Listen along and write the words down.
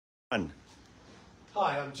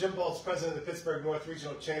Hi, I'm Jim Bolts, President of the Pittsburgh North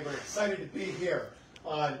Regional Chamber. Excited to be here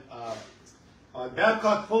on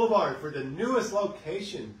Babcock Blvd for the newest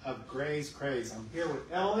location of Graze Craze. I'm here with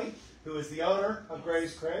Emily, who is the owner of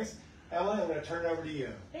Graze Craze. Emily, I'm going to turn it over to you.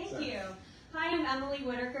 Thank you. Hi, I'm Emily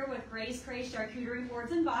Whitaker with Graze Craze charcuterie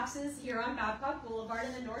boards and boxes here on Babcock Blvd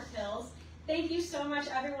in the North Hills. Thank you so much,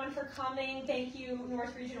 everyone, for coming. Thank you,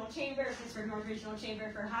 North Regional Chamber, Pittsburgh North Regional Chamber,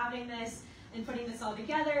 for having this and putting this all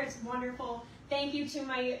together. It's wonderful. Thank you to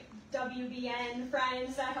my WBN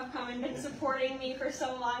friends that have come and been supporting me for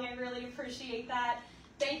so long. I really appreciate that.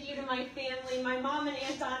 Thank you to my family. My mom and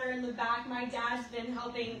Aunt Donna are in the back. My dad's been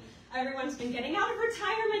helping. Everyone's been getting out of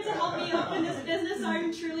retirement to help me open this business, so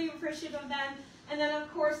I'm truly appreciative of them. And then,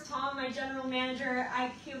 of course, Tom, my general manager.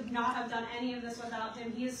 I could not have done any of this without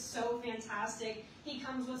him. He is so fantastic. He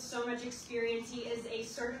comes with so much experience. He is a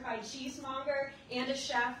certified cheesemonger and a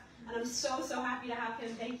chef, and I'm so, so happy to have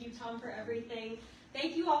him. Thank you, Tom, for everything.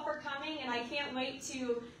 Thank you all for coming, and I can't wait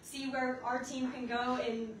to see where our team can go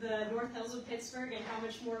in the North Hills of Pittsburgh and how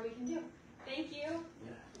much more we can do. Thank you.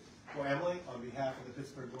 Well, Emily, on behalf of the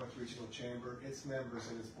Pittsburgh North Regional Chamber, its members,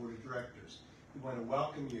 and its board of directors, we want to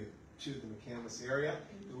welcome you to the McCandless area.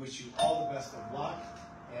 We wish you all the best of luck,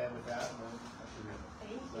 and with that,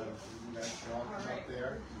 Thank you. You guys can all come up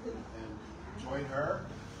there and join her.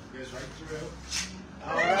 You guys right through.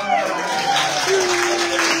 All right.